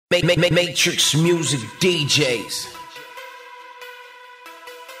Matrix Music DJs.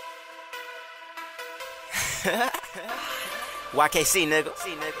 YKC, nigga.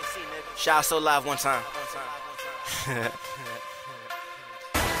 Shout out So Live one time.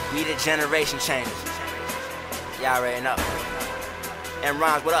 We the generation changers. Y'all already know. And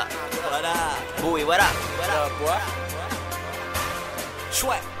Rhymes, what up? What up? Bouie, what up? What up, boy?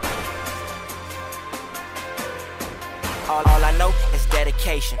 Sweat. All I know is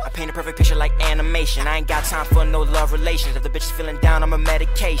dedication. I paint a perfect picture like animation. I ain't got time for no love relations. If the bitch is feeling down, I'm a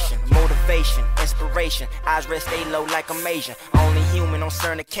medication. Motivation, inspiration. Eyes red, stay low like I'm Asian. Only human on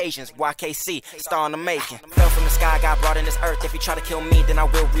certain occasions. YKC, star in the making. Fell from the sky, got brought in this earth. If you try to kill me, then I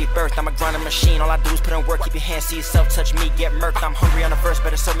will rebirth. I'm a grinding machine. All I do is put in work. Keep your hands to yourself, touch me, get murked. I'm hungry on the verse,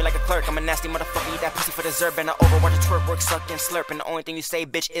 better serve me like a clerk. I'm a nasty motherfucker, eat that pussy for dessert. Bend over, watch the twerk, work, suck and slurp. And the only thing you say,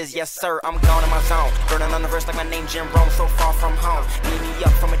 bitch, is yes sir. I'm gone in my zone, burning on the verse like my name Jim Rome. So far from home, beat me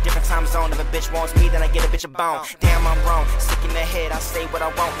up from a different time zone. If a bitch wants me, then I get a bitch a bone. Damn, I'm wrong, sick in the head, I say what I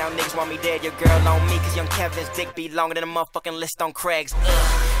want. Now niggas want me dead, your girl on me. Cause young Kevin's dick be longer than a motherfucking list on Craig's.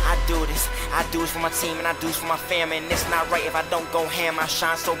 I do this for my team and I do this for my family. And it's not right if I don't go ham. I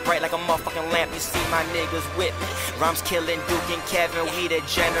shine so bright like a motherfucking lamp. You see my niggas with me, Rhymes killing Duke and Kevin. We the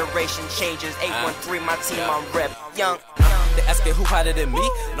generation changers. 813 my team, I'm rep young. They asking who hotter than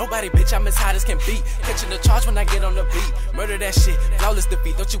me? Nobody, bitch, I'm as hot as can be. Catching the charge when I get on the beat. Murder that shit, flawless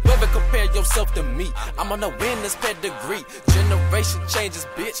defeat. Don't you ever compare yourself to me. I'm on a winner's pedigree. Generation changes,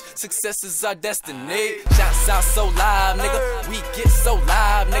 bitch. Success is our destiny. Shouts out So Live, nigga. We get so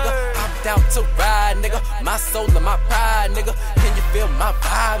live, nigga. I'm down to ride, nigga. My soul and my pride, nigga. Can you feel my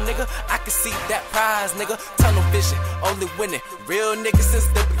vibe, nigga? I can see that prize, nigga. Tunnel vision, only winning. Real niggas since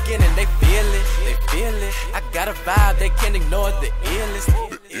the beginning. They feel it, they feel it. I got a vibe, they can't ignore the illest.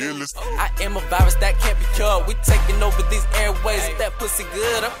 I am a virus that can't be cured. We taking over these airways. If that pussy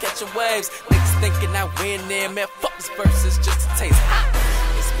good, I'm catching waves. Niggas thinking I win there, man. Fuck this verses just to taste hot.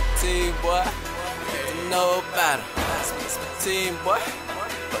 It's my team, boy. You know about it. It's my team, boy.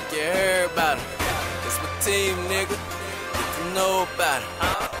 Fuck you heard about it. It's my team, nigga. You know about it.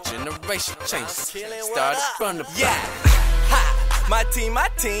 Generation changes. Started from the bottom. My team.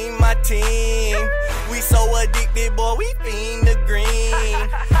 We so addicted, boy, we fiend the green.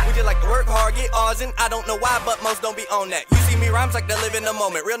 We just like to work hard, get ours, and I don't know why, but most don't be on that. You see me rhymes like they live in the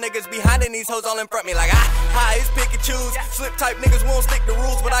moment. Real niggas behind and these hoes all in front me like, it's pick and choose. Slip type niggas won't stick the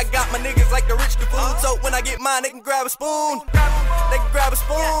rules, but I got my niggas like the rich the food. So when I get mine, they can grab a spoon. They can grab a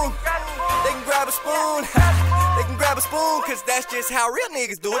spoon. They can grab a spoon. They can grab a spoon, cause that's just how real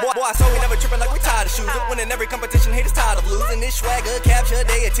niggas do it. Boy, so we never tripping like we tired of shoes. Up winning every competition, haters tired of losing. This swagger capture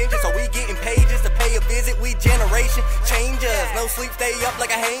their attention, so we getting pages to pay a visit. We generation changers, no sleep, stay up like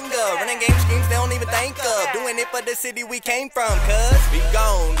a hanger. Running game schemes they don't even think of. Doing it for the city we came from, cuz we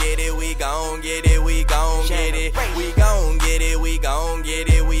gon'